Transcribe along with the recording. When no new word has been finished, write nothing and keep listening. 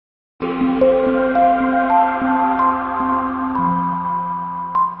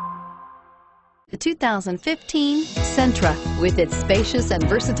2015 Sentra. With its spacious and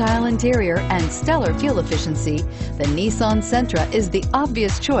versatile interior and stellar fuel efficiency, the Nissan Sentra is the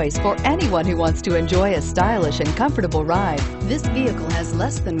obvious choice for anyone who wants to enjoy a stylish and comfortable ride. This vehicle has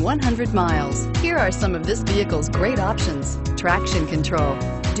less than 100 miles. Here are some of this vehicle's great options: traction control,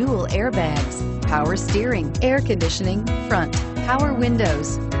 dual airbags, power steering, air conditioning, front, power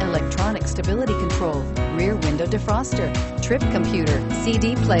windows, electronic stability control, rear window defroster, trip computer,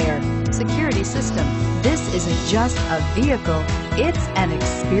 CD player, security system. This isn't just a vehicle, it's an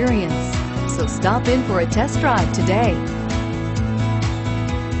experience. So stop in for a test drive today.